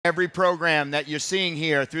Every program that you're seeing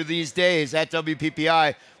here through these days at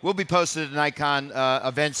WPPI will be posted at an Icon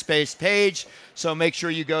event space page, so make sure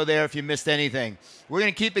you go there if you missed anything. We're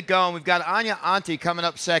going to keep it going. We've got Anya Anti coming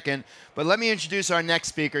up second, but let me introduce our next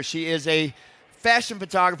speaker. She is a fashion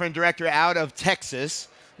photographer and director out of Texas.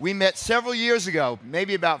 We met several years ago,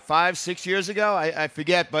 maybe about 5, 6 years ago, I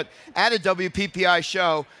forget, but at a WPPI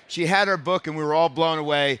show, she had her book and we were all blown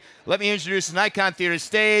away. Let me introduce an Icon Theater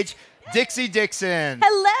stage, Dixie Dixon.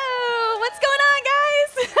 Hello, what's going on,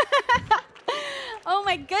 guys? Oh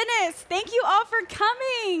my goodness, thank you all for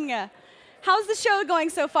coming. How's the show going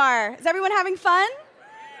so far? Is everyone having fun?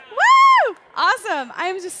 Woo! Awesome. I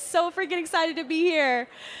am just so freaking excited to be here.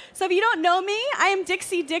 So if you don't know me, I am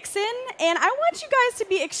Dixie Dixon, and I want you guys to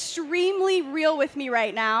be extremely real with me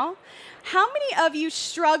right now. How many of you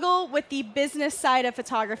struggle with the business side of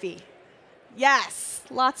photography? Yes,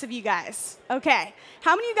 lots of you guys. Okay.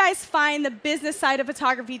 How many of you guys find the business side of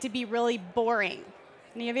photography to be really boring?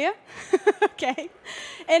 Any of you? Okay.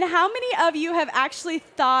 And how many of you have actually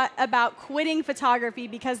thought about quitting photography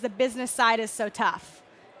because the business side is so tough?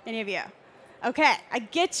 Any of you? Okay, I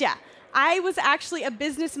get ya. I was actually a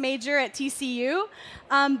business major at TCU,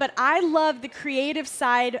 but I love the creative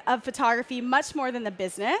side of photography much more than the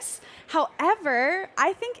business. However,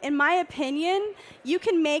 I think, in my opinion, you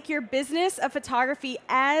can make your business of photography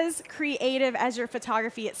as creative as your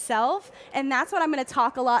photography itself, and that's what I'm going to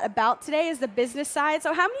talk a lot about today is the business side.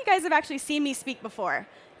 So how many of you guys have actually seen me speak before?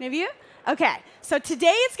 Any of you? Okay, so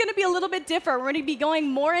today it's going to be a little bit different. We're going to be going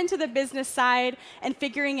more into the business side and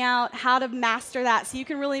figuring out how to master that so you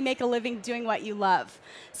can really make a living doing what you love.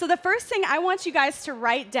 So the first thing I want you guys to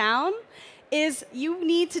write down is you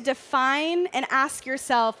need to define and ask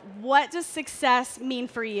yourself, what does success mean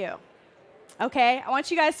for you? Okay, I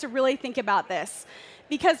want you guys to really think about this.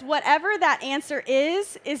 Because whatever that answer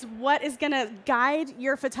is what is going to guide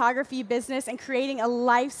your photography business and creating a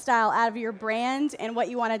lifestyle out of your brand and what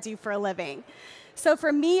you want to do for a living. So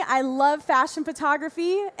for me, I love fashion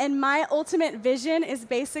photography, and my ultimate vision is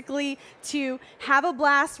basically to have a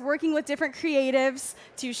blast working with different creatives,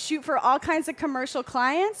 to shoot for all kinds of commercial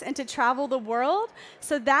clients, and to travel the world.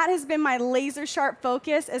 So that has been my laser-sharp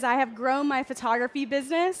focus as I have grown my photography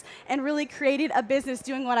business and really created a business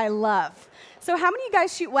doing what I love. So how many of you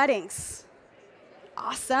guys shoot weddings?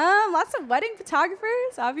 Awesome. Lots of wedding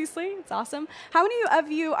photographers, obviously. It's awesome. How many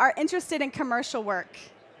of you are interested in commercial work?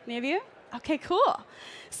 Any of you? Okay, cool.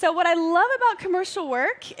 So what I love about commercial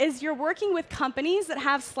work is you're working with companies that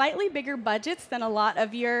have slightly bigger budgets than a lot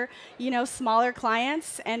of your, smaller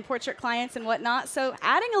clients and portrait clients and whatnot. So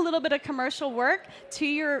adding a little bit of commercial work to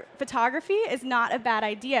your photography is not a bad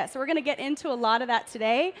idea. So we're going to get into a lot of that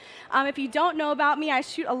today. If you don't know about me, I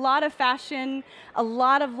shoot a lot of fashion, a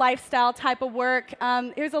lot of lifestyle type of work.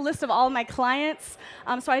 Here's a list of all of my clients.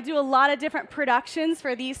 So I do a lot of different productions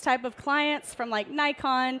for these type of clients, from like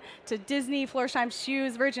Nikon to Disney, Florsheim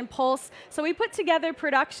Shoes, Virgin Pulse. So we put together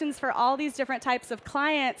productions for all these different types of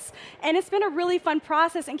clients, and it's been a really fun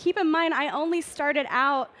process. And keep in mind, I only started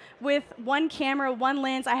out with one camera, one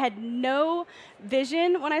lens. I had no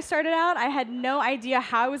vision when I started out. I had no idea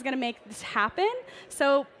how I was going to make this happen.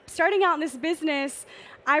 So starting out in this business,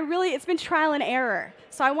 it's been trial and error.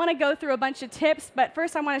 So I want to go through a bunch of tips, but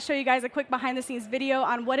first I want to show you guys a quick behind-the-scenes video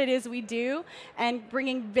on what it is we do and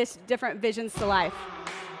bringing different visions to life.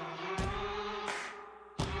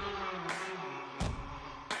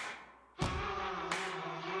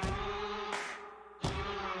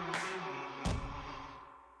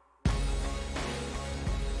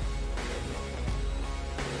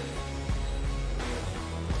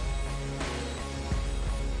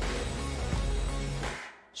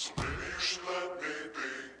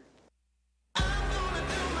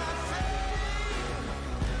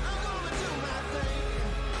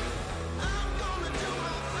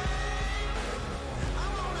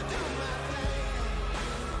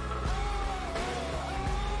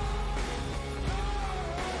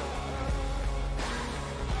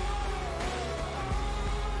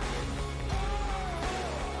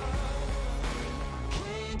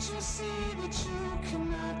 You see that you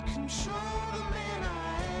cannot control the man I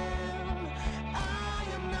am. I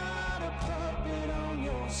am not a puppet on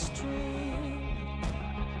your string.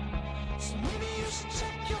 So maybe you should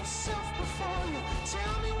check yourself before you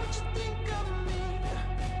tell me what you think of me.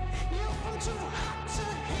 If I'm too hot to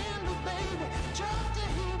handle, baby, drop the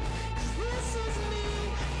heat, 'cause this is me.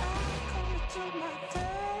 I'm gonna do my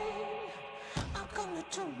thing. I'm gonna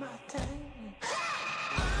do my thing.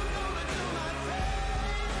 I'm gonna do my thing.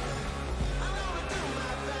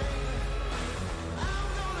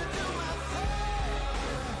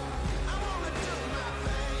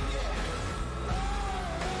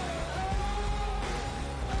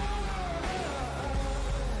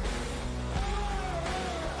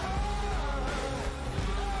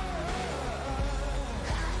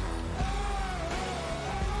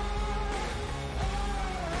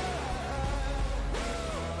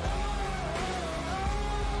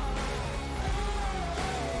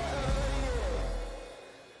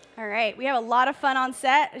 All right, we have a lot of fun on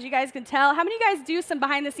set, as you guys can tell. How many of you guys do some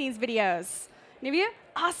behind-the-scenes videos? Any of you?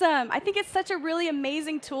 Awesome. I think it's such a really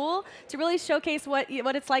amazing tool to really showcase what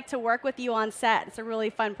it's like to work with you on set. It's a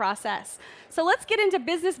really fun process. So let's get into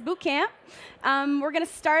Business Bootcamp. We're going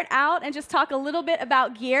to start out and just talk a little bit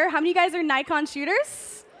about gear. How many of you guys are Nikon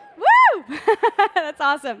shooters? Woo! That's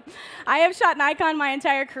awesome. I have shot Nikon my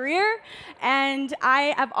entire career, and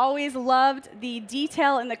I have always loved the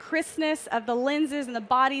detail and the crispness of the lenses and the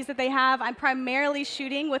bodies that they have. I'm primarily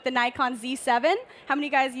shooting with the Nikon Z7. How many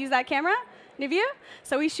of you guys use that camera? Any of you?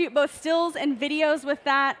 So we shoot both stills and videos with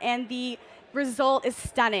that, and the result is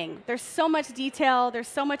stunning. There's so much detail, there's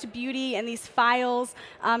so much beauty in these files,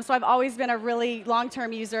 so I've always been a really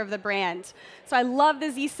long-term user of the brand. So I love the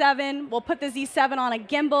Z7. We'll put the Z7 on a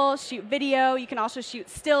gimbal, shoot video. You can also shoot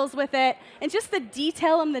stills with it. And just the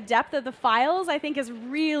detail and the depth of the files, I think, is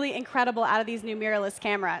really incredible out of these new mirrorless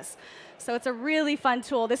cameras. So it's a really fun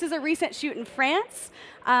tool. This is a recent shoot in France,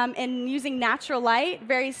 and using natural light,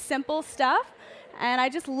 very simple stuff. And I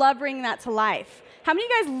just love bringing that to life. How many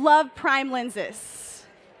of you guys love prime lenses?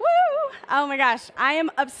 Woo! Oh my gosh, I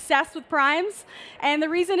am obsessed with primes. And the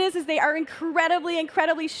reason is they are incredibly,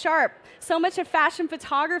 incredibly sharp. So much of fashion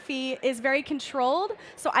photography is very controlled.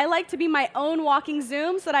 So I like to be my own walking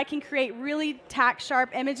zoom so that I can create really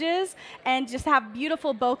tack-sharp images and just have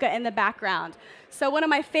beautiful bokeh in the background. So one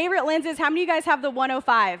of my favorite lenses, how many of you guys have the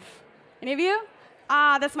 105? Any of you?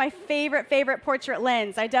 Ah, that's my favorite portrait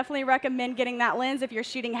lens. I definitely recommend getting that lens if you're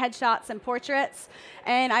shooting headshots and portraits.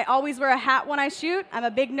 And I always wear a hat when I shoot. I'm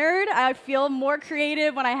a big nerd. I feel more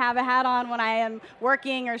creative when I have a hat on when I am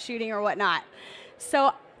working or shooting or whatnot.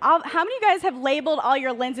 So how many of you guys have labeled all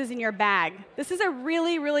your lenses in your bag? This is a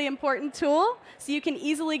really, really important tool, so you can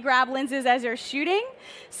easily grab lenses as you're shooting.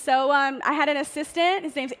 So I had an assistant.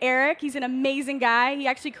 His name's Eric. He's an amazing guy. He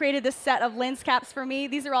actually created this set of lens caps for me.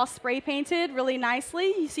 These are all spray painted really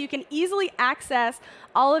nicely, so you can easily access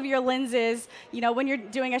all of your lenses, when you're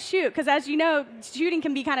doing a shoot. Because as you know, shooting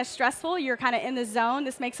can be kind of stressful. You're kind of in the zone.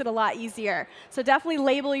 This makes it a lot easier. So definitely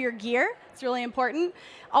label your gear. It's really important.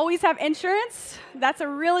 Always have insurance. That's a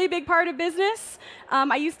really big part of business.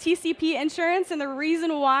 I use TCP insurance, and the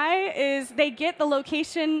reason why is they get the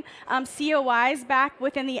location COIs back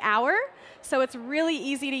within the hour. So it's really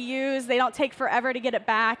easy to use. They don't take forever to get it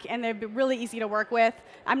back, and they're really easy to work with.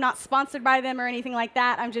 I'm not sponsored by them or anything like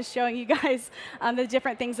that. I'm just showing you guys the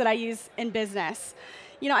different things that I use in business.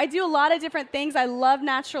 I do a lot of different things. I love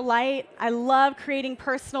natural light. I love creating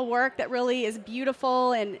personal work that really is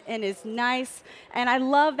beautiful and is nice. And I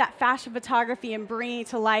love that fashion photography and bringing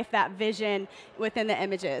to life that vision within the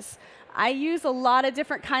images. I use a lot of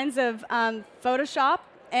different kinds of Photoshop,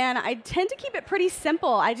 and I tend to keep it pretty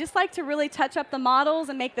simple. I just like to really touch up the models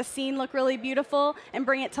and make the scene look really beautiful and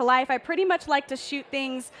bring it to life. I pretty much like to shoot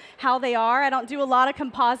things how they are. I don't do a lot of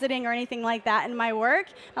compositing or anything like that in my work.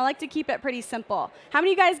 I like to keep it pretty simple. How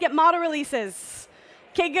many of you guys get model releases?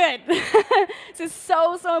 Okay, good. This is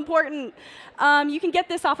so, so important. You can get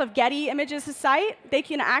this off of Getty Images' site. They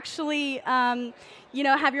can actually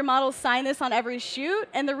have your models sign this on every shoot.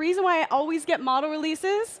 And the reason why I always get model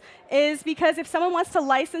releases is because if someone wants to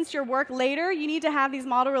license your work later, you need to have these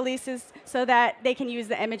model releases so that they can use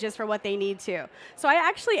the images for what they need to. So I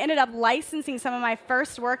actually ended up licensing some of my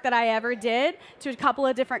first work that I ever did to a couple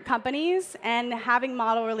of different companies, and having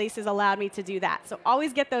model releases allowed me to do that. So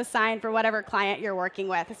always get those signed for whatever client you're working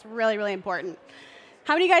with. It's really, really important.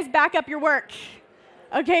 How many of you guys back up your work?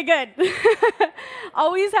 Okay, good.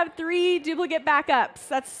 Always have 3 duplicate backups.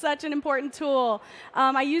 That's such an important tool.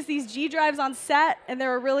 I use these G drives on set, and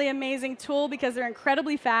they're a really amazing tool because they're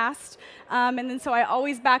incredibly fast. And then so I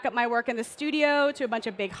always back up my work in the studio to a bunch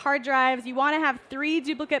of big hard drives. You want to have 3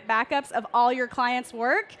 duplicate backups of all your clients'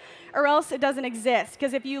 work, or else it doesn't exist.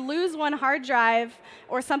 Because if you lose one hard drive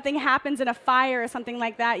or something happens in a fire or something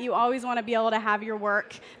like that, you always want to be able to have your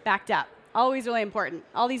work backed up. Always really important,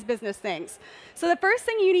 all these business things. So the first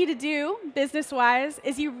thing you need to do, business-wise,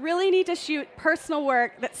 is you really need to shoot personal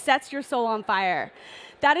work that sets your soul on fire.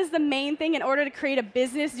 That is the main thing. In order to create a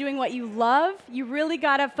business doing what you love, you really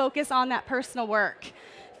got to focus on that personal work.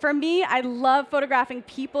 For me, I love photographing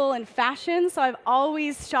people and fashion, so I've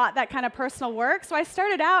always shot that kind of personal work. So I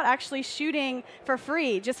started out actually shooting for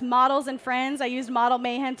free, just models and friends. I used Model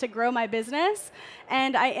Mayhem to grow my business,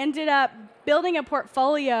 and I ended up building a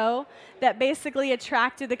portfolio that basically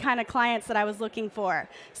attracted the kind of clients that I was looking for.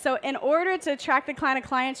 So in order to attract the kind of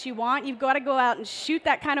clients you want, you've got to go out and shoot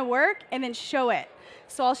that kind of work and then show it.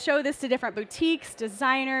 So I'll show this to different boutiques,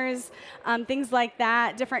 designers, things like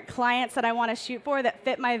that, different clients that I want to shoot for that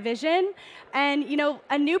fit my vision. And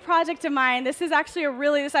a new project of mine, this is actually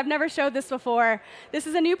I've never showed this before. This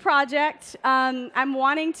is a new project. I'm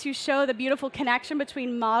wanting to show the beautiful connection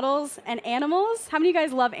between models and animals. How many of you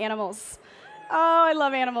guys love animals? Oh, I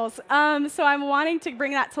love animals. So I'm wanting to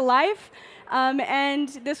bring that to life. And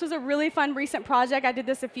this was a really fun recent project. I did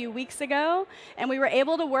this a few weeks ago, and we were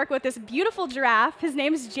able to work with this beautiful giraffe. His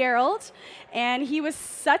name's Gerald, and he was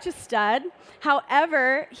such a stud.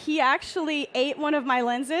 However, he actually ate one of my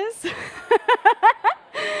lenses.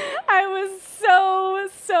 I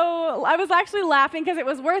was actually laughing because it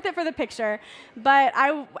was worth it for the picture, but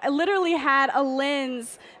I literally had a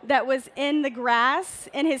lens that was in the grass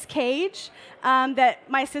in his cage that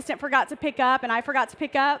my assistant forgot to pick up and I forgot to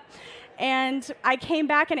pick up. And I came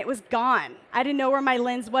back and it was gone. I didn't know where my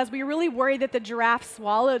lens was. We were really worried that the giraffe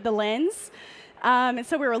swallowed the lens. And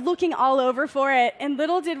so we were looking all over for it. And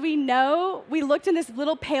little did we know, we looked in this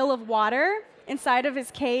little pail of water inside of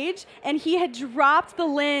his cage, and he had dropped the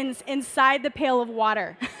lens inside the pail of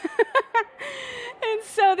water. And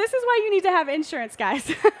so this is why you need to have insurance,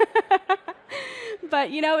 guys. But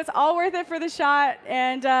it's all worth it for the shot,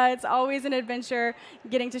 and it's always an adventure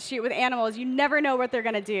getting to shoot with animals. You never know what they're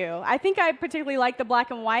going to do. I think I particularly like the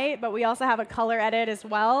black and white, but we also have a color edit as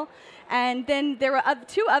well. And then there were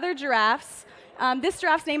two other giraffes. This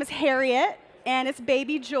giraffe's name is Harriet, and it's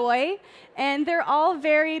baby Joy. And they're all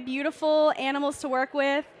very beautiful animals to work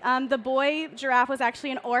with. The boy giraffe was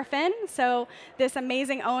actually an orphan, so this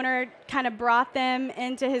amazing owner kind of brought them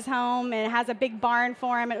into his home and has a big barn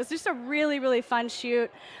for him. It was just a really, really fun shoot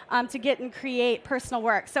to get and create personal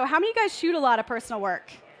work. So how many of you guys shoot a lot of personal work?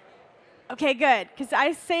 Okay, good, because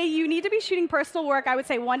I say you need to be shooting personal work, I would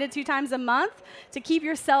say 1 to 2 times a month to keep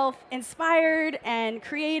yourself inspired and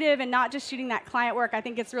creative and not just shooting that client work. I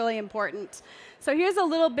think it's really important. So here's a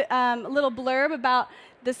little blurb about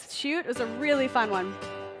this shoot. It was a really fun one.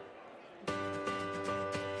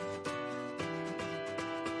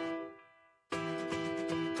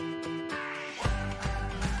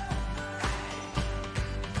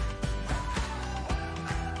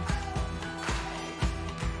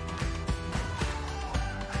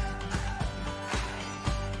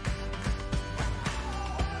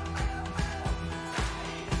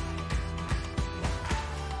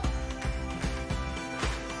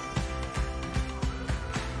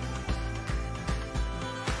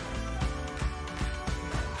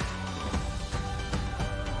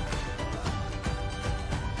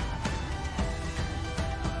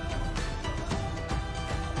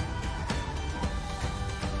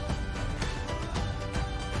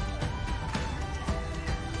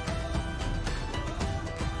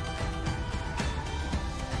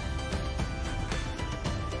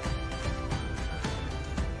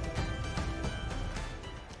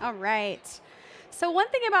 All right. So one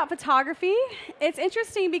thing about photography, it's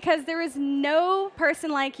interesting because there is no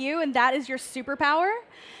person like you, and that is your superpower.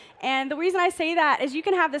 And the reason I say that is you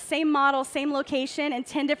can have the same model, same location, and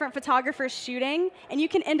 10 different photographers shooting, and you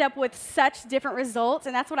can end up with such different results.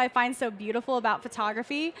 And that's what I find so beautiful about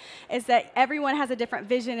photography, is that everyone has a different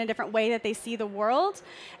vision, a different way that they see the world.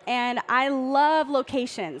 And I love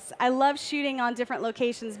locations. I love shooting on different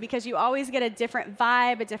locations because you always get a different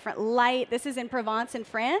vibe, a different light. This is in Provence in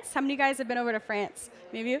France. How many of you guys have been over to France?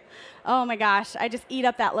 Maybe you? Oh my gosh, I just eat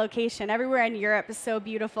up that location. Everywhere in Europe is so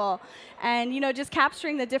beautiful. And just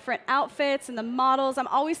capturing the different outfits and the models, I'm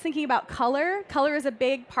always thinking about color. Color is a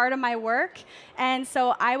big part of my work. And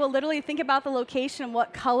so I will literally think about the location and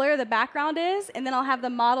what color the background is, and then I'll have the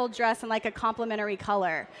model dress in like a complementary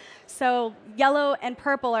color. So yellow and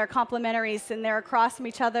purple are complementaries, and they're across from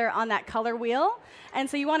each other on that color wheel. And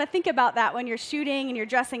so you want to think about that when you're shooting and you're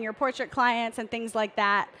dressing your portrait clients and things like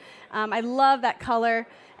that. I love that color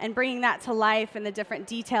and bringing that to life and the different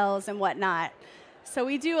details and whatnot. So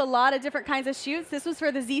we do a lot of different kinds of shoots. This was for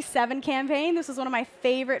the Z7 campaign. This was one of my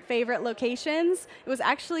favorite locations. It was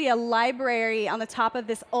actually a library on the top of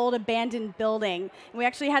this old abandoned building. And we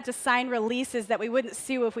actually had to sign releases that we wouldn't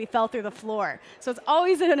sue if we fell through the floor. So it's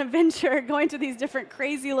always an adventure going to these different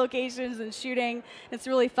crazy locations and shooting. It's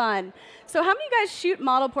really fun. So how many of you guys shoot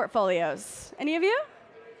model portfolios? Any of you?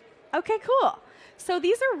 Okay, cool. So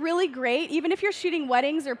these are really great. Even if you're shooting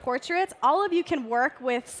weddings or portraits, all of you can work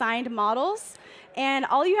with signed models. And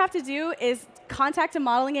all you have to do is contact a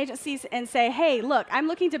modeling agency and say, hey, look, I'm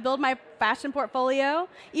looking to build my fashion portfolio.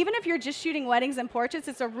 Even if you're just shooting weddings and portraits,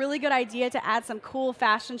 it's a really good idea to add some cool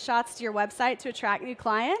fashion shots to your website to attract new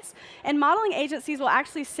clients. And modeling agencies will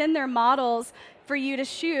actually send their models for you to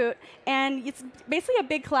shoot. And it's basically a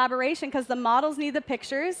big collaboration because the models need the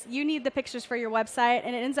pictures, you need the pictures for your website,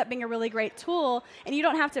 and it ends up being a really great tool, and you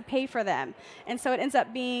don't have to pay for them. And so it ends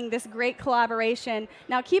up being this great collaboration.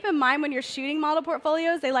 Now keep in mind when you're shooting model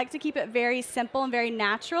portfolios, they like to keep it very simple and very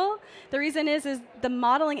natural. The reason is the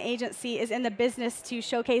modeling agency is in the business to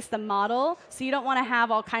showcase the model, so you don't want to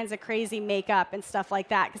have all kinds of crazy makeup and stuff like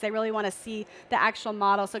that because they really want to see the actual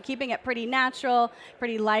model. So keeping it pretty natural,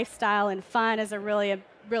 pretty lifestyle and fun is a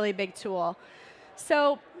really big tool.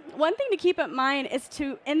 So one thing to keep in mind is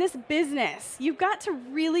in this business, you've got to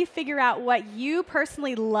really figure out what you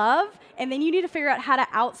personally love, and then you need to figure out how to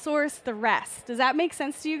outsource the rest. Does that make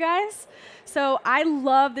sense to you guys? So I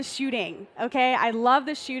love the shooting, okay? I love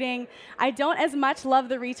the shooting. I don't as much love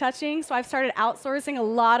the retouching, so I've started outsourcing a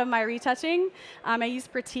lot of my retouching. I use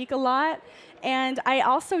Pratik a lot. And I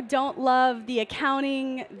also don't love the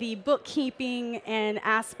accounting, the bookkeeping, and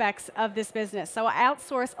aspects of this business. So I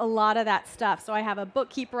outsource a lot of that stuff. So I have a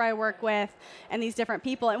bookkeeper I work with and these different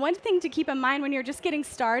people. And one thing to keep in mind when you're just getting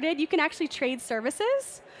started, you can actually trade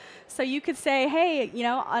services. So you could say, hey, you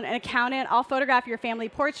know, an accountant, I'll photograph your family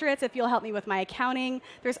portraits if you'll help me with my accounting.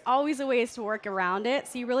 There's always a ways to work around it.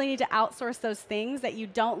 So you really need to outsource those things that you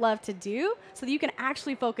don't love to do so that you can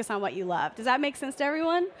actually focus on what you love. Does that make sense to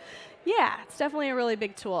everyone? Yeah, it's definitely a really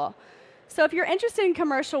big tool. So if you're interested in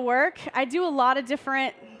commercial work, I do a lot of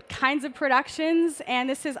different kinds of productions, and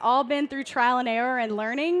this has all been through trial and error and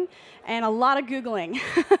learning and a lot of Googling.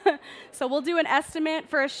 So we'll do an estimate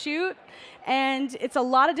for a shoot, and it's a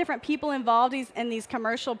lot of different people involved in these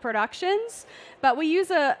commercial productions, but we use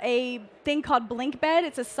a thing called BlinkBed.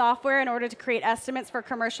 It's a software in order to create estimates for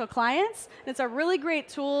commercial clients. And it's a really great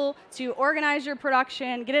tool to organize your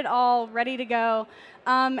production, get it all ready to go.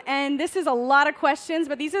 And this is a lot of questions,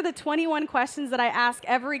 but these are the 21 questions that I ask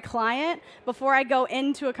every client before I go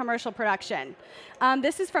into a commercial production.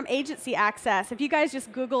 This is from Agency Access. If you guys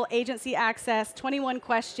just Google Agency Access, 21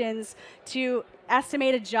 questions to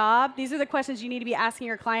estimate a job, these are the questions you need to be asking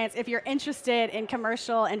your clients if you're interested in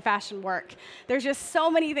commercial and fashion work. There's just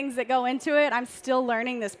so many things that go into it. I'm still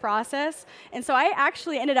learning this process. And so I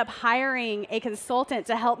actually ended up hiring a consultant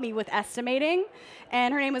to help me with estimating.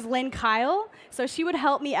 And her name was Lynn Kyle. So she would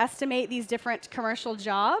help me estimate these different commercial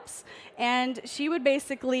jobs. And she would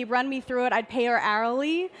basically run me through it. I'd pay her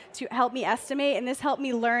hourly to help me estimate. And this helped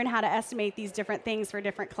me learn how to estimate these different things for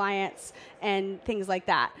different clients and things like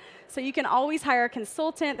that. So you can always hire a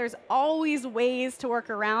consultant. There's always ways to work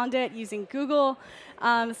around it using Google.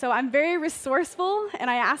 So I'm very resourceful, and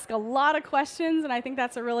I ask a lot of questions, and I think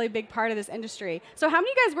that's a really big part of this industry. So how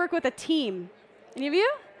many of you guys work with a team? Any of you?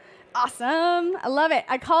 Awesome. I love it.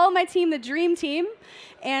 I call my team the Dream Team.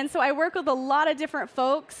 And so I work with a lot of different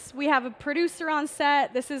folks. We have a producer on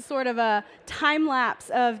set. This is sort of a time lapse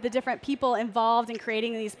of the different people involved in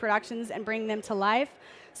creating these productions and bringing them to life.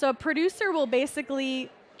 So a producer will basically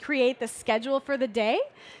create the schedule for the day.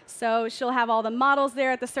 So she'll have all the models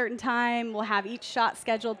there at the certain time. We'll have each shot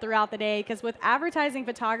scheduled throughout the day, because with advertising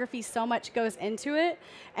photography, so much goes into it.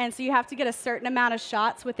 And so you have to get a certain amount of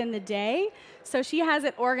shots within the day. So she has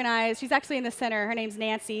it organized. She's actually in the center. Her name's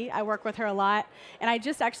Nancy. I work with her a lot. And I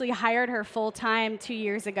just actually hired her full-time 2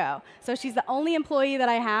 years ago. So she's the only employee that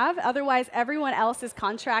I have. Otherwise, everyone else is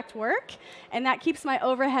contract work. And that keeps my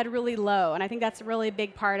overhead really low. And I think that's a really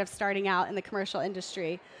big part of starting out in the commercial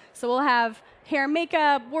industry. So we'll have hair and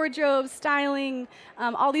makeup, wardrobe, styling,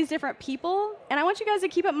 all these different people. And I want you guys to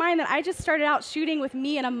keep in mind that I just started out shooting with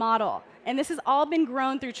me and a model. And this has all been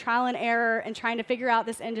grown through trial and error and trying to figure out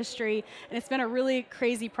this industry. And it's been a really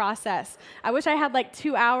crazy process. I wish I had like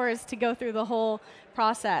 2 hours to go through the whole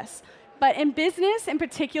process. But in business in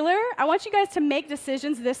particular, I want you guys to make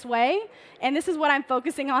decisions this way. And this is what I'm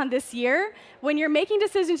focusing on this year. When you're making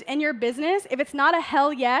decisions in your business, if it's not a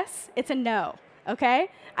hell yes, it's a no. Okay?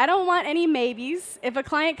 I don't want any maybes. If a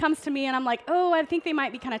client comes to me and I'm like, oh, I think they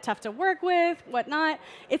might be kind of tough to work with, whatnot,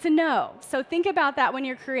 it's a no. So think about that when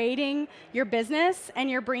you're creating your business and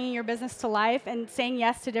you're bringing your business to life and saying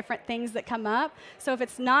yes to different things that come up. So if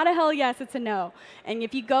it's not a hell yes, it's a no. And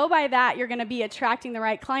if you go by that, you're going to be attracting the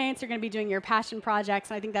right clients. You're going to be doing your passion projects.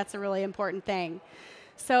 And I think that's a really important thing.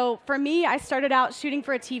 So for me, I started out shooting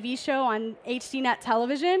for a TV show on HDNet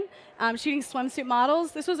television, shooting swimsuit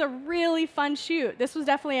models. This was a really fun shoot. This was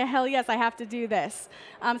definitely a hell yes, I have to do this.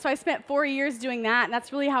 So I spent 4 years doing that, and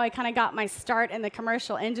that's really how I kind of got my start in the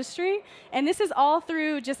commercial industry. And this is all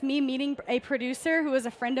through just me meeting a producer who was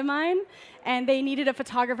a friend of mine, and they needed a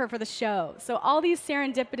photographer for the show. So all these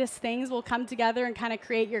serendipitous things will come together and kind of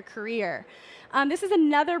create your career. This is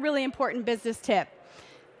another really important business tip.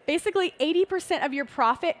 Basically, 80% of your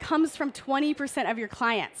profit comes from 20% of your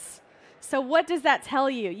clients. So what does that tell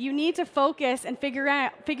you? You need to focus and figure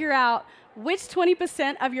out which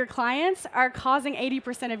 20% of your clients are causing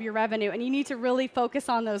 80% of your revenue, and you need to really focus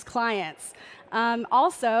on those clients.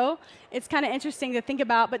 Also, it's kind of interesting to think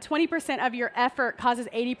about, but 20% of your effort causes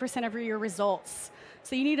 80% of your results.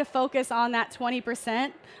 So you need to focus on that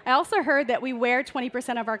 20%. I also heard that we wear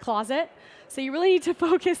 20% of our closet. So you really need to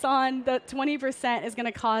focus on the 20% is going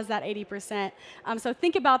to cause that 80%. So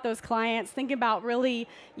think about those clients. Think about really,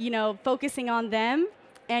 focusing on them,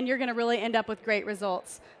 and you're going to really end up with great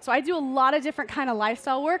results. So I do a lot of different kind of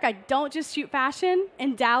lifestyle work. I don't just shoot fashion.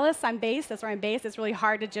 In Dallas, that's where I'm based. It's really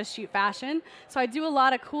hard to just shoot fashion. So I do a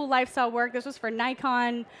lot of cool lifestyle work. This was for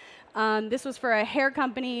Nikon. This was for a hair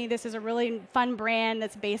company. This is a really fun brand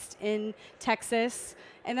that's based in Texas.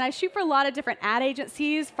 And then I shoot for a lot of different ad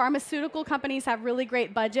agencies. Pharmaceutical companies have really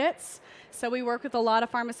great budgets. So we work with a lot of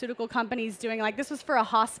pharmaceutical companies doing, this was for a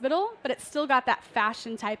hospital, but it still got that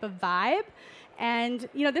fashion type of vibe. And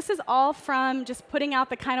this is all from just putting out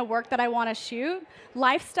the kind of work that I want to shoot.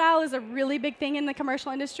 Lifestyle is a really big thing in the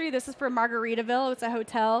commercial industry. This is for Margaritaville. It's a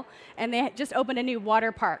hotel, and they just opened a new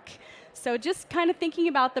water park. So just kind of thinking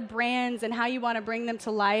about the brands and how you want to bring them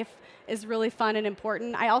to life is really fun and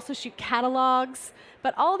important. I also shoot catalogs,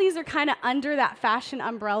 but all these are kind of under that fashion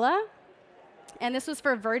umbrella. And this was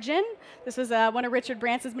for Virgin. This was one of Richard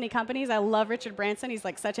Branson's many companies. I love Richard Branson. He's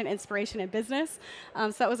such an inspiration in business. So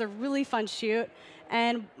that was a really fun shoot.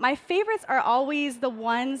 And my favorites are always the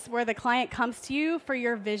ones where the client comes to you for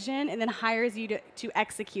your vision and then hires you to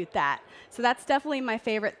execute that. So that's definitely my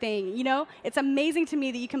favorite thing. It's amazing to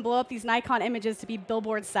me that you can blow up these Nikon images to be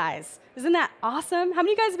billboard size. Isn't that awesome? How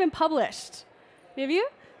many of you guys have been published? Any of you?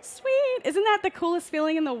 Sweet. Isn't that the coolest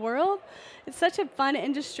feeling in the world? It's such a fun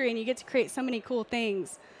industry, and you get to create so many cool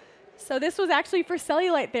things. So this was actually for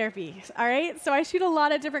cellulite therapy, all right? So I shoot a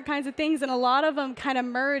lot of different kinds of things, and a lot of them kind of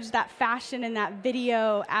merge that fashion and that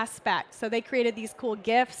video aspect. So they created these cool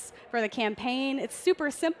GIFs for the campaign. It's super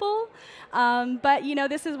simple, but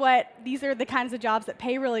these are the kinds of jobs that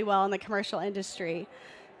pay really well in the commercial industry.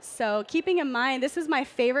 So keeping in mind, this is my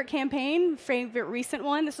favorite campaign, favorite recent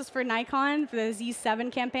one. This was for Nikon, for the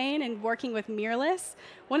Z7 campaign, and working with mirrorless.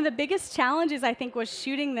 One of the biggest challenges, I think, was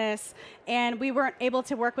shooting this, and we weren't able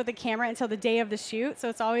to work with the camera until the day of the shoot, so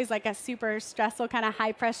it's always a super stressful, kind of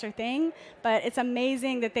high-pressure thing. But it's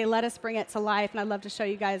amazing that they let us bring it to life, and I'd love to show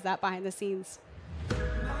you guys that behind the scenes.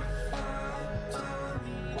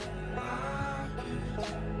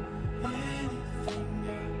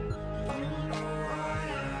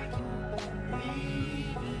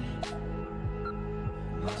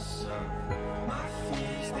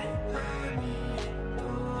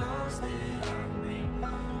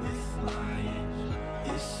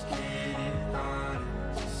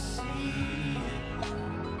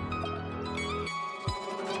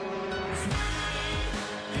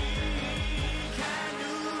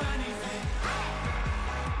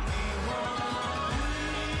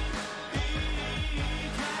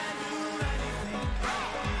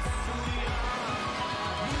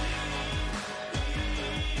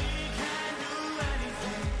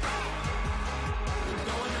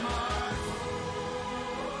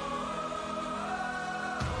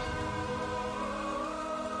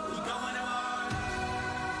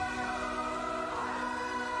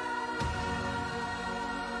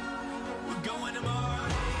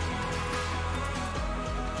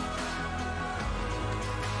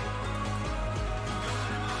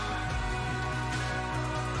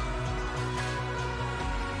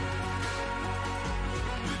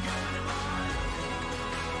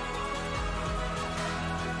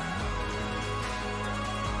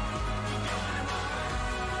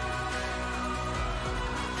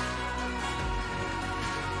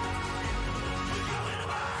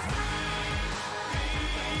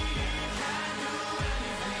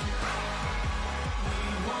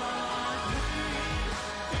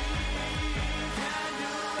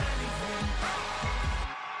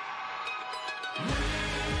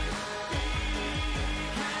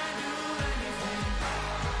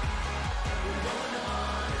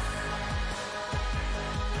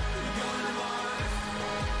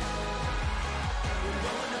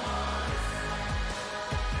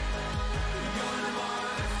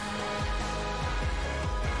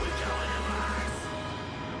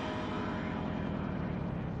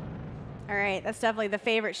 All right, that's definitely the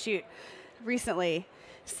favorite shoot recently.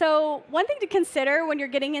 So one thing to consider when you're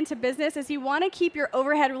getting into business is you want to keep your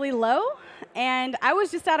overhead really low. And I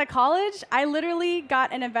was just out of college. I literally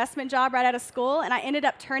got an investment job right out of school, and I ended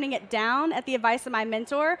up turning it down at the advice of my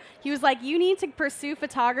mentor. He was like, you need to pursue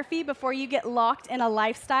photography before you get locked in a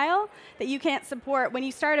lifestyle that you can't support. When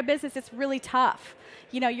you start a business, it's really tough.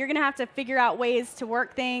 You know, you're going to have to figure out ways to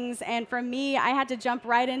work things. And for me, I had to jump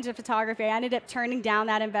right into photography. I ended up turning down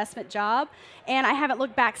that investment job, and I haven't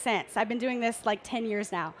looked back since. I've been doing this like 10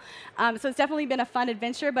 years now. So it's definitely been a fun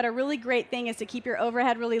adventure, but a really great thing is to keep your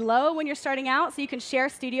overhead really low when you're starting out so you can share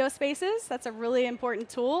studio spaces. That's a really important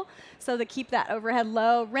tool, so to keep that overhead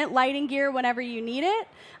low. Rent lighting gear whenever you need it.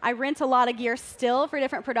 I rent a lot of gear still for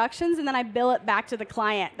different productions, and then I bill it back to the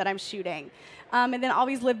client that I'm shooting. And then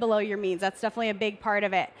always live below your means. That's definitely a big part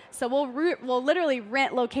of it. So we'll literally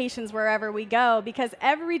rent locations wherever we go because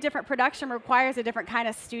every different production requires a different kind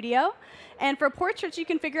of studio. And for portraits, you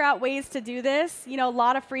can figure out ways to do this. You know, a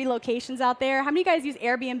lot of free locations out there. How many of you guys use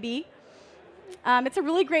Airbnb? It's a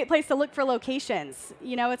really great place to look for locations.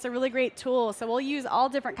 You know, it's a really great tool. So we'll use all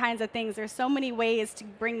different kinds of things. There's so many ways to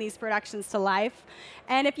bring these productions to life.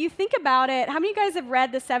 And if you think about it, how many of you guys have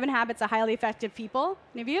read The 7 Habits of Highly Effective People?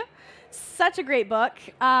 Any of you? Such a great book.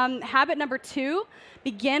 Habit number 2,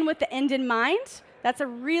 begin with the end in mind. That's a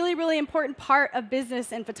really, really important part of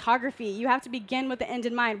business and photography. You have to begin with the end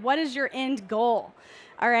in mind. What is your end goal?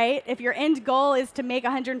 All right? If your end goal is to make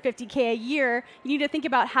 $150K a year, you need to think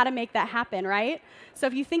about how to make that happen, right? So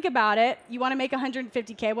if you think about it, you want to make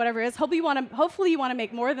 $150K, whatever it is. Hopefully you want to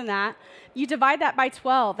make more than that. You divide that by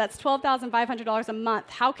 12. That's $12,500 a month.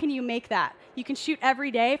 How can you make that? You can shoot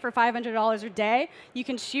every day for $500 a day. You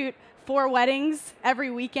can shoot 4 weddings every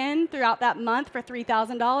weekend throughout that month for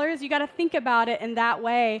 $3,000. You got to think about it in that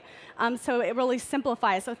way, so it really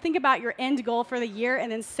simplifies. So think about your end goal for the year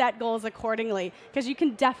and then set goals accordingly, because you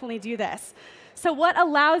can definitely do this. So what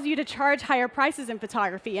allows you to charge higher prices in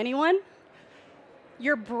photography? Anyone?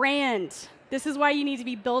 Your brand. This is why you need to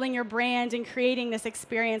be building your brand and creating this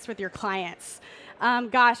experience with your clients.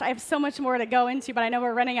 Gosh, I have so much more to go into, but I know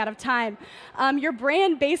we're running out of time. Your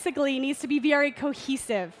brand basically needs to be very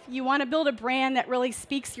cohesive. You want to build a brand that really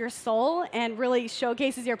speaks your soul and really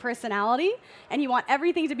showcases your personality. And you want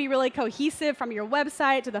everything to be really cohesive, from your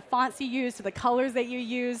website to the fonts you use to the colors that you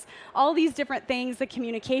use, all these different things, the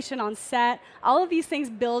communication on set. All of these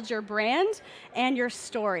things build your brand and your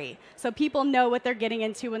story, so people know what they're getting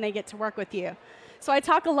into when they get to work with you. So I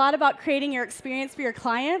talk a lot about creating your experience for your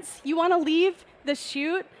clients. You want to leave the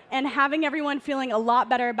shoot and having everyone feeling a lot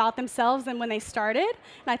better about themselves than when they started.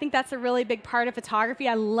 And I think that's a really big part of photography.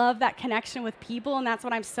 I love that connection with people, and that's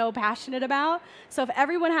what I'm so passionate about. So if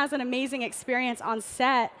everyone has an amazing experience on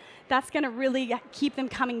set, that's going to really keep them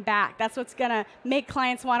coming back. That's what's going to make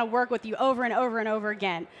clients want to work with you over and over and over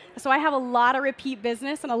again. So I have a lot of repeat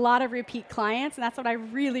business and a lot of repeat clients, and that's what I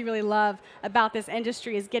really, really love about this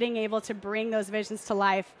industry, is getting able to bring those visions to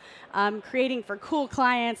life, creating for cool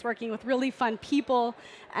clients, working with really fun people,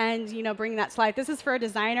 and bringing that to life. This is for a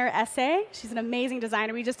designer, Essay. She's an amazing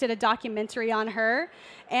designer. We just did a documentary on her.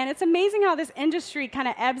 And it's amazing how this industry kind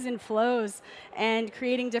of ebbs and flows, and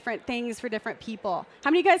creating different things for different people. How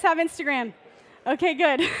many of you guys have Instagram? Okay,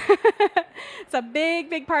 good. It's a big,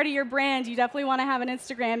 big part of your brand. You definitely want to have an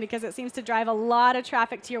Instagram because it seems to drive a lot of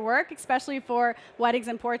traffic to your work, especially for weddings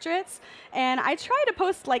and portraits. And I try to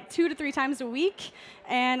post like 2 to 3 times a week,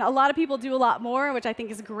 and a lot of people do a lot more, which I think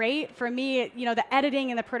is great. For me, the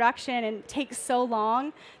editing and the production takes so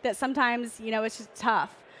long that sometimes, it's just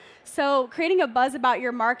tough. So creating a buzz about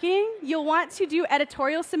your marketing, you'll want to do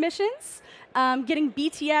editorial submissions, getting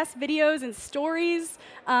BTS videos and stories.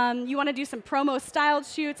 You want to do some promo styled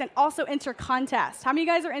shoots, and also enter contests. How many of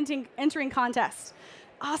you guys are entering contests?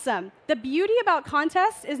 Awesome. The beauty about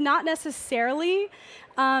contests is not necessarily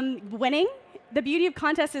winning. The beauty of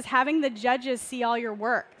contests is having the judges see all your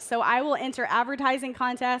work. So I will enter advertising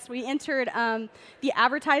contests. We entered the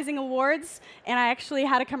advertising awards, and I actually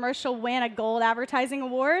had a commercial win a gold advertising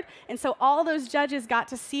award. And so all those judges got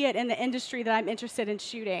to see it in the industry that I'm interested in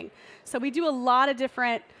shooting. So we do a lot of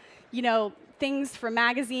different, things for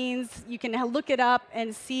magazines. You can look it up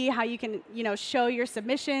and see how you can, show your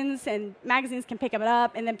submissions, and magazines can pick it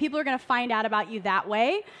up, and then people are going to find out about you that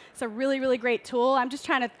way. It's a really, really great tool. I'm just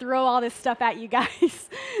trying to throw all this stuff at you guys.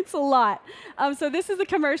 It's a lot. So this is the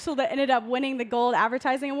commercial that ended up winning the Gold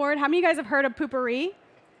Advertising Award. How many of you guys have heard of Poopery?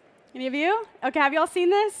 Any of you? Okay, have you all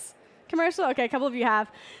seen this commercial? Okay, a couple of you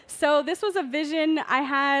have. So this was a vision I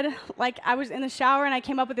had, I was in the shower and I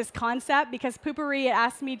came up with this concept because Poopery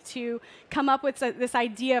asked me to come up with this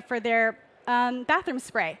idea for their bathroom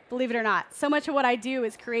spray, believe it or not. So much of what I do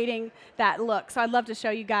is creating that look. So I'd love to show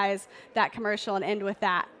you guys that commercial and end with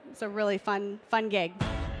that. It's a really fun gig.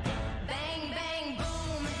 Bang, bang,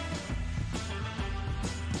 boom.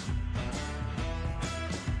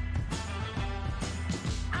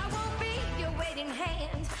 I won't be your waiting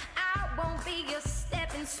hand. I won't be your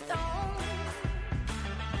stepping stone.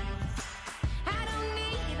 I don't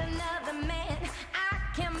need another man. I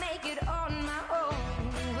can make it on my own.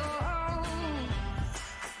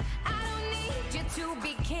 I don't need you to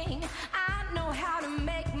be king. I know how to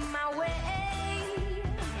make my way.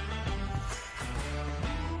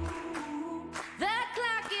 The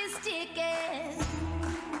clock is ticking.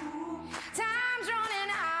 Time's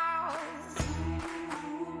running out.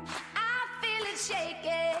 I feel it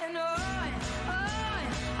shaking. Oh, oh,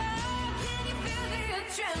 oh. Can you feel the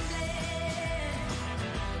trembling?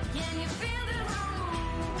 Can you feel the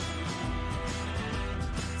room?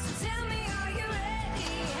 So tell me, are you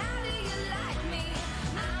ready? How do you like me?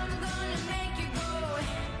 I'm gonna make you go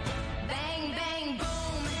bang, bang,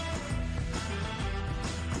 boom.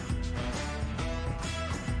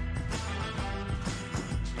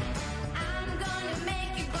 I'm gonna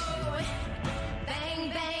make you go bang,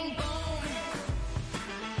 bang, boom.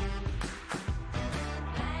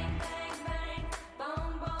 Bang, bang, bang, boom,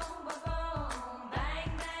 boom, boom, boom. Bang,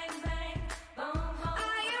 bang, bang, boom, boom.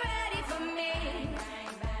 Are you ready for me?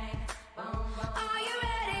 Bang, bang, boom, boom. Are you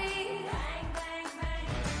ready? Bang, bang, bang.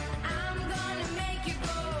 I'm gonna make you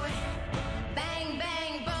go bang,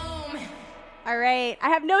 bang, boom. All right, I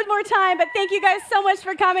have no more time, but thank you guys so much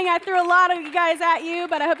for coming. I threw a lot of you guys at you,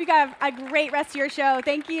 but I hope you guys have a great rest of your show.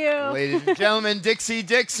 Thank you. Ladies and gentlemen, Dixie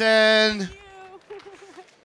Dixon.